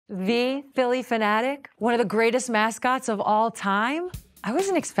The Philly Fanatic, one of the greatest mascots of all time. I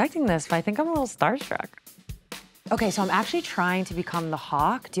wasn't expecting this, but I think I'm a little starstruck. Okay, so I'm actually trying to become the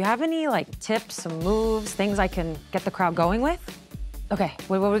Hawk. Do you have any like tips, some moves, things I can get the crowd going with? Okay,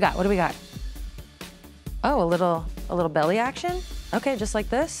 what do we got? What do we got? Oh, a little belly action? Okay, just like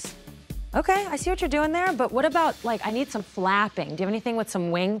this. Okay, I see what you're doing there, but what about like, I need some flapping. Do you have anything with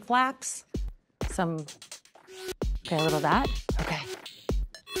some wing flaps? Okay, a little of that. Okay,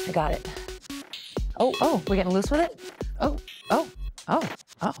 I got it. Oh, we're getting loose with it? Oh.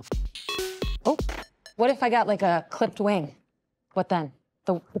 What if I got like a clipped wing? What then?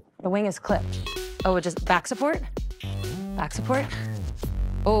 The wing is clipped. Oh, it just back support? Back support?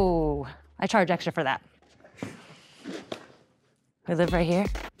 Oh, I charge extra for that. I live right here.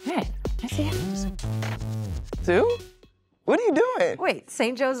 All right, I see it. Sue? What are you doing? Wait,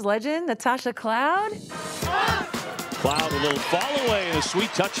 St. Joe's legend, Natasha Cloud? Cloud, a little fall away and a sweet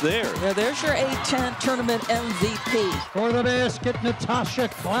touch there. Yeah, there's your A-10 tournament MVP. For the basket, Natasha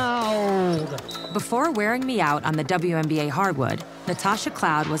Cloud. Before wearing me out on the WNBA hardwood, Natasha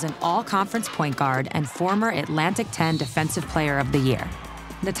Cloud was an all-conference point guard and former Atlantic 10 Defensive Player of the Year.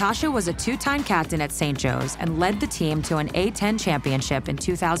 Natasha was a two-time captain at St. Joe's and led the team to an A-10 championship in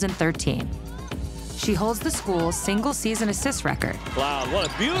 2013. She holds the school's single-season assist record. Cloud,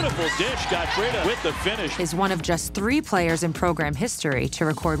 what a beautiful dish, got Frida with the finish. Is one of just 3 players in program history to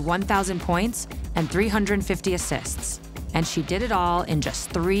record 1,000 points and 350 assists. And she did it all in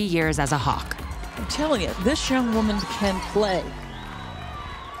just 3 years as a Hawk. I'm telling you, this young woman can play.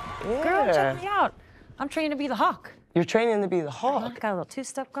 Yeah. Girl, check me out. I'm training to be the Hawk. You're training to be the Hawk. Got a little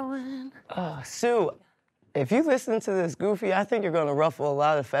two-step going. Sue, if you listen to this goofy, I think you're gonna ruffle a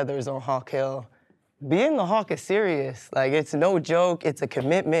lot of feathers on Hawk Hill. Being the Hawk is serious. Like, it's no joke, it's a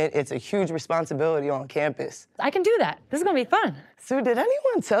commitment, it's a huge responsibility on campus. I can do that. This is gonna be fun. Sue, did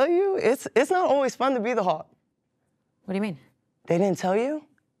anyone tell you it's not always fun to be the Hawk? What do you mean? They didn't tell you?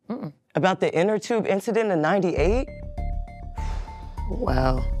 About the inner tube incident in '98?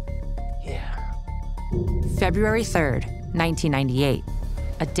 Wow. Yeah. February 3rd, 1998.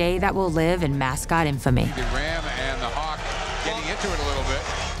 A day that will live in mascot infamy. The Ram and the Hawk getting into it a little bit.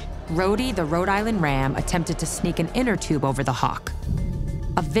 Rhodey, the Rhode Island Ram, attempted to sneak an inner tube over the Hawk.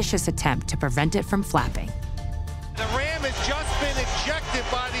 A vicious attempt to prevent it from flapping. The Ram has just been ejected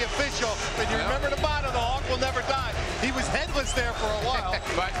by the official. But you remember the motto, the Hawk will never die. He was headless there for a while.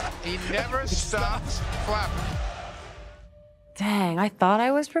 But he never stopped flapping. Dang, I thought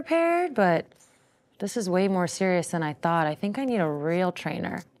I was prepared, but this is way more serious than I thought. I think I need a real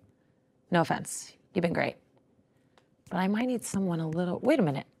trainer. No offense, you've been great. But I might need someone a little, wait a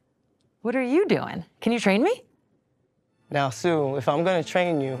minute. What are you doing? Can you train me? Now, Sue, if I'm gonna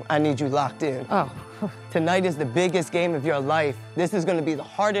train you, I need you locked in. Oh. Tonight is the biggest game of your life. This is gonna be the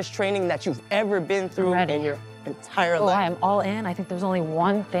hardest training that you've ever been through in your entire life. I am all in. I think there's only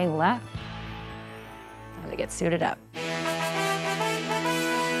one thing left. I'm gonna get suited up.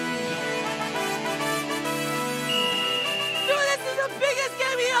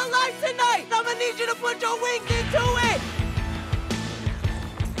 Tonight, I'm gonna need you to put your wings into it.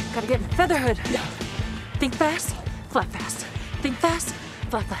 Gotta get in featherhood. Think fast, flap fast. Think fast,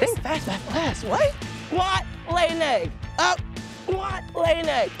 flap fast. Think fast, flap fast. What? Squat, lay an egg. Up, squat, lay an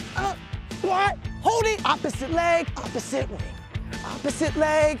egg. Up, squat, hold it. Opposite leg, opposite wing. Opposite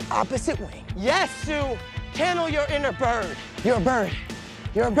leg, opposite wing. Yes, Sue, channel your inner bird. You're a bird.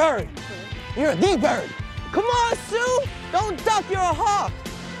 You're a bird. You're the bird. Come on, Sue. Don't duck, you're a Hawk.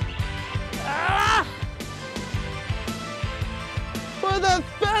 Ah! For the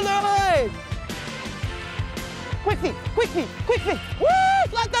featherhead! Quick feet, quick feet, quick feet. Woo!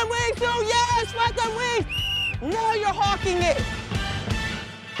 Flat that wing, Sue, yes, flat that wing. Now you're hawking it.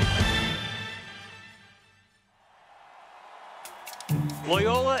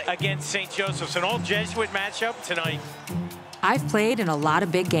 Loyola against St. Joseph's, an all-Jesuit matchup tonight. I've played in a lot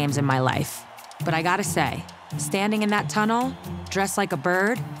of big games in my life, but I gotta say, standing in that tunnel, dressed like a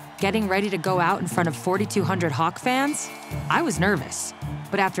bird, getting ready to go out in front of 4,200 Hawk fans, I was nervous.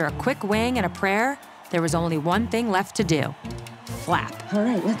 But after a quick wing and a prayer, there was only one thing left to do: flap. All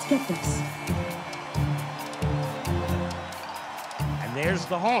right, let's get this. And there's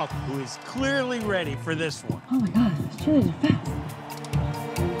the Hawk, who is clearly ready for this one. Oh my God, it's really fast.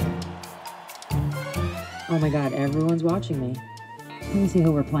 Oh my God, everyone's watching me. Let me see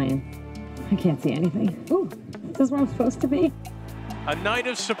who we're playing. I can't see anything. Ooh, is this where I'm supposed to be? A night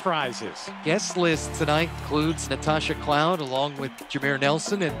of surprises. Guest list tonight includes Natasha Cloud along with Jameer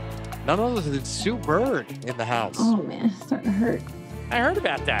Nelson and none other than Sue Bird in the house. Oh man, it's starting to hurt. I heard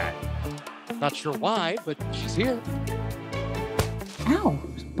about that. Not sure why, but she's here. Ow,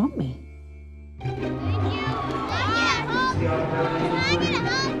 there's a bump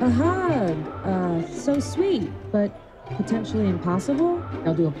so sweet, but potentially impossible.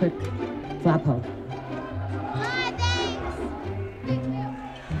 I'll do a quick flap hug.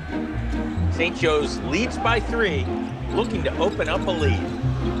 St. Joe's leads by 3, looking to open up a lead.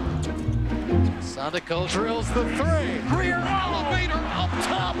 Sonico drills the 3. Rear elevator up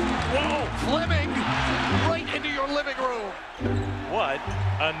top. Whoa, Fleming right into your living room. What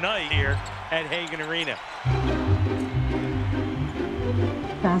a night here at Hagen Arena.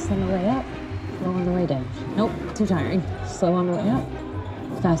 Fast on the way up, slow on the way down. Nope, too tiring. Slow on the way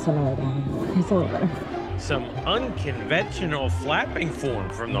up, fast on the way down. It's a little better. Some unconventional flapping form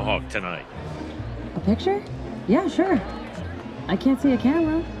from the Hawk tonight. A picture? Yeah, sure. I can't see a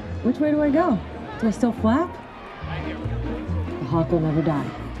camera. Which way do I go? Do I still flap? The Hawk will never die.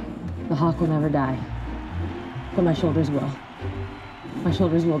 The Hawk will never die. But my shoulders will. My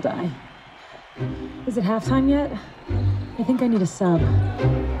shoulders will die. Is it halftime yet? I think I need a sub.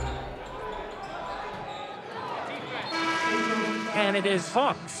 And it is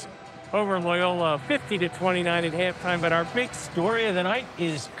Hawks over Loyola 50-29 at halftime. But our big story of the night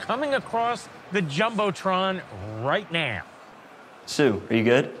is coming across the Jumbotron right now. Sue, are you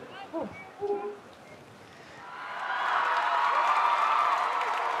good?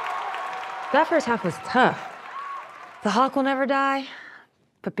 That first half was tough. The Hawk will never die,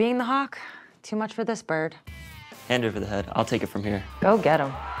 but being the Hawk, too much for this bird. Hand over the head. I'll take it from here. Go get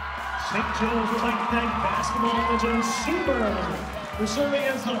him. St. Joe's Tight Neck Basketball legend Sue Bird, who's serving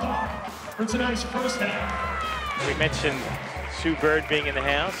as the Hawk for tonight's first half. We mentioned Sue Bird being in the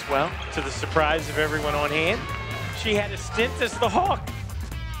house. Well, to the surprise of everyone on hand, she had a stint as the Hawk.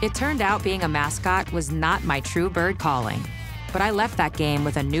 It turned out being a mascot was not my true bird calling, but I left that game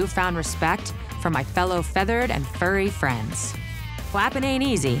with a newfound respect for my fellow feathered and furry friends. Flapping ain't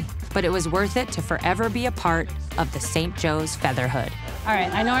easy, but it was worth it to forever be a part of the St. Joe's Featherhood. All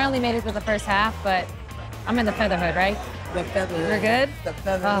right, I know I only made it to the first half, but I'm in the Featherhood, right? The Featherhood. We're good? The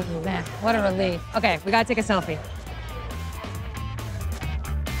Featherhood. Oh, man, what a relief. Okay, we gotta take a selfie.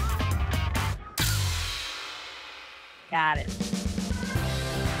 Got it.